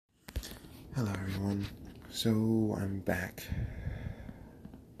Hello everyone. So I'm back.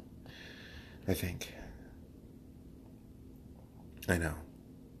 I think. I know.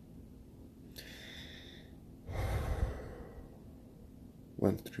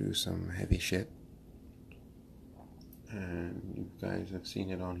 Went through some heavy shit. And you guys have seen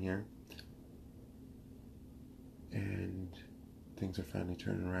it on here. And things are finally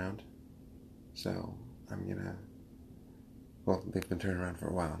turning around. So I'm gonna... Well, they've been turning around for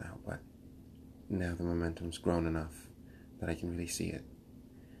a while now, but now the momentum's grown enough that I can really see it.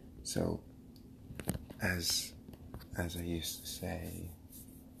 So, as I used to say,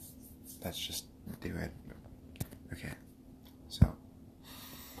 let's just do it. Okay, so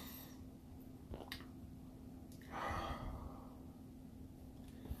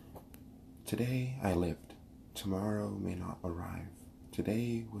today I lived. Tomorrow may not arrive.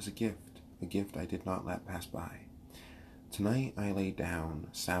 Today was a gift I did not let pass by. Tonight I lay down,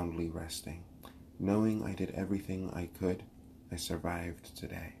 soundly resting, knowing I did everything I could. I survived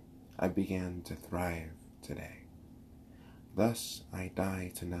today. I began to thrive today. Thus I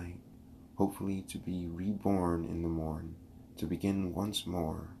die tonight, hopefully to be reborn in the morn, to begin once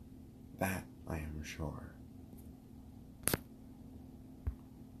more, that I am sure.